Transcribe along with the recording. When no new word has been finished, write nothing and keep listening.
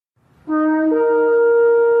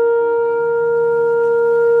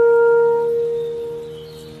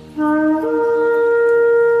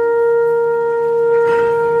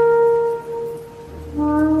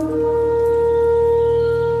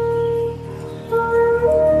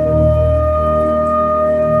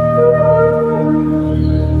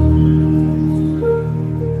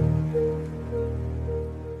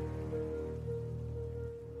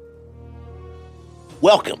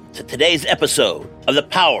Welcome to today's episode of The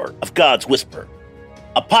Power of God's Whisper,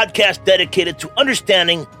 a podcast dedicated to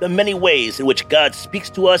understanding the many ways in which God speaks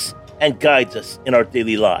to us and guides us in our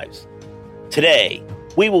daily lives. Today,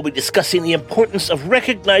 we will be discussing the importance of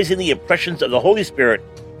recognizing the impressions of the Holy Spirit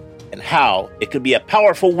and how it can be a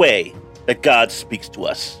powerful way that God speaks to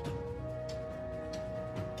us.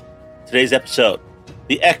 Today's episode,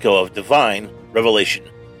 the echo of divine revelation,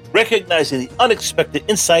 recognizing the unexpected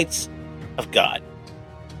insights of God.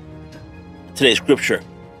 Today's scripture,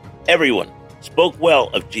 everyone spoke well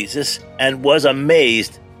of Jesus and was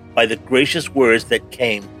amazed by the gracious words that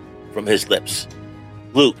came from his lips.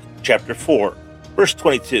 Luke chapter 4, verse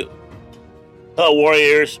 22. Hello,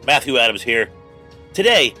 warriors. Matthew Adams here.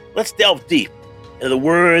 Today, let's delve deep into the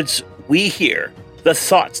words we hear, the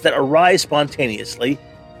thoughts that arise spontaneously,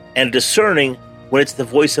 and discerning when it's the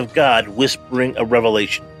voice of God whispering a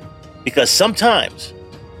revelation. Because sometimes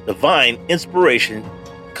divine inspiration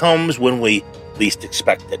comes when we least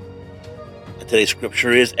expect it. And today's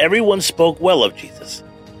scripture is, everyone spoke well of Jesus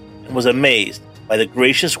and was amazed by the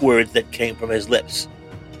gracious words that came from his lips.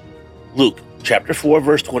 Luke chapter 4,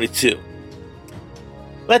 verse 22.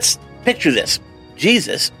 Let's picture this.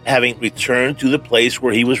 Jesus, having returned to the place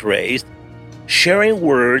where he was raised, sharing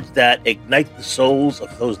words that ignite the souls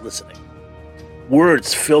of those listening.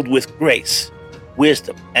 Words filled with grace,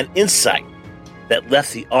 wisdom, and insight that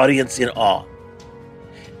left the audience in awe.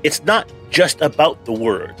 It's not just about the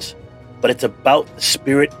words, but it's about the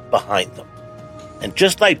Spirit behind them. And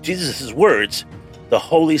just like Jesus' words, the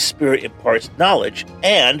Holy Spirit imparts knowledge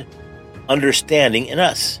and understanding in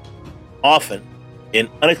us, often in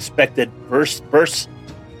unexpected bursts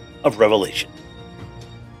of revelation.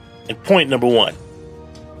 And point number 1,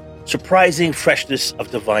 surprising freshness of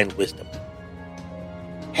divine wisdom.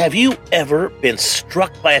 Have you ever been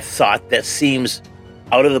struck by a thought that seems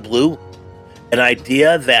out of the blue? An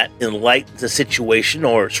idea that enlightens a situation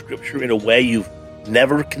or scripture in a way you've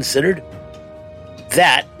never considered?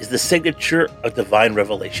 That is the signature of divine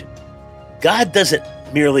revelation. God doesn't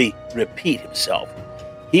merely repeat himself.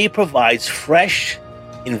 He provides fresh,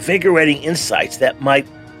 invigorating insights that might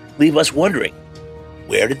leave us wondering,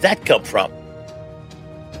 where did that come from?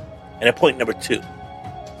 And at point number 2,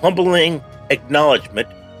 humbling acknowledgement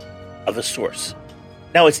of the source.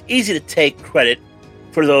 Now, it's easy to take credit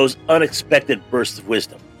for those unexpected bursts of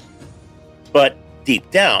wisdom. But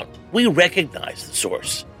deep down, we recognize the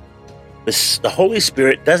source. The Holy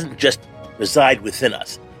Spirit doesn't just reside within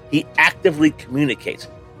us. He actively communicates,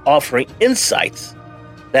 offering insights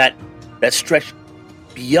that stretch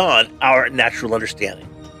beyond our natural understanding.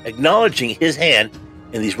 Acknowledging his hand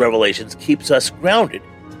in these revelations keeps us grounded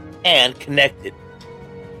and connected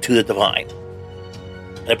to the divine.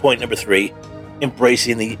 And at point number 3,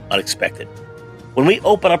 embracing the unexpected. When we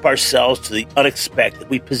open up ourselves to the unexpected,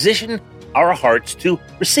 we position our hearts to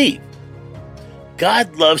receive.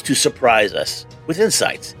 God loves to surprise us with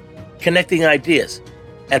insights, connecting ideas,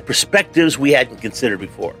 and perspectives we hadn't considered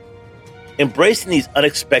before. Embracing these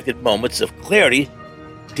unexpected moments of clarity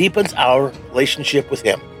deepens our relationship with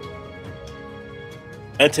him.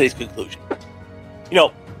 And today's conclusion.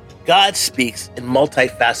 God speaks in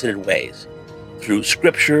multifaceted ways, through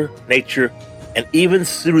scripture, nature, and even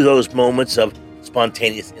through those moments of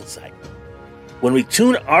spontaneous insight. When we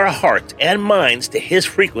tune our hearts and minds to his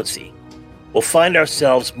frequency, we'll find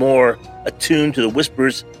ourselves more attuned to the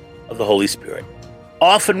whispers of the Holy Spirit,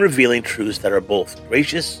 often revealing truths that are both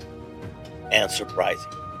gracious and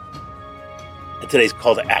surprising. And today's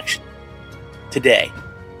call to action. Today,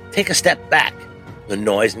 take a step back from the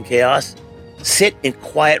noise and chaos, sit in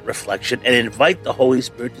quiet reflection, and invite the Holy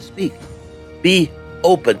Spirit to speak. Be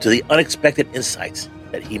open to the unexpected insights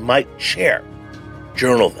that he might share.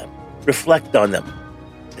 Journal them, reflect on them,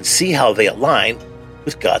 and see how they align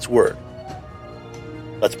with God's word.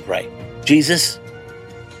 Let's pray. Jesus,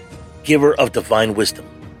 giver of divine wisdom,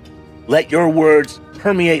 let your words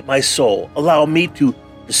permeate my soul. Allow me to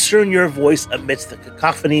discern your voice amidst the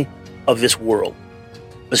cacophony of this world.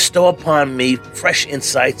 Bestow upon me fresh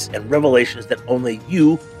insights and revelations that only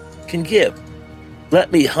you can give.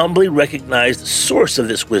 Let me humbly recognize the source of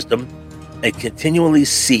this wisdom and continually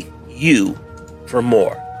seek you for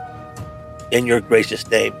more. In your gracious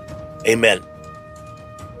name, amen.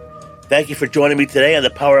 Thank you for joining me today on the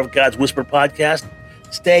Power of God's Whisper podcast.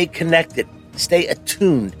 Stay connected, stay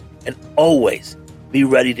attuned, and always be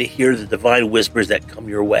ready to hear the divine whispers that come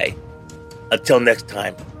your way. Until next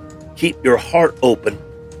time, keep your heart open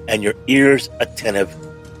and your ears attentive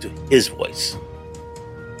to his voice.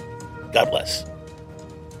 God bless.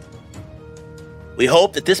 We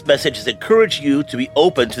hope that this message has encouraged you to be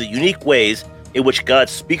open to the unique ways in which God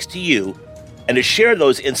speaks to you and to share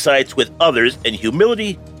those insights with others in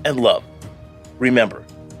humility and love. Remember,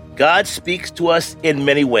 God speaks to us in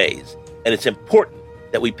many ways, and it's important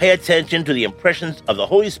that we pay attention to the impressions of the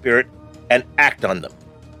Holy Spirit and act on them.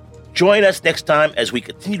 Join us next time as we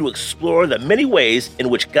continue to explore the many ways in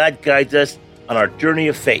which God guides us on our journey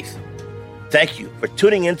of faith. Thank you for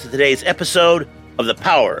tuning in to today's episode of The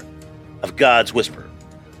Power of God's Whisper.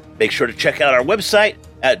 Make sure to check out our website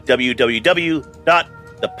at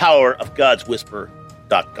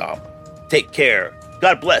www.thepowerofgodswhisper.com. Take care,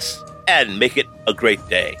 God bless, and make it a great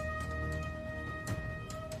day.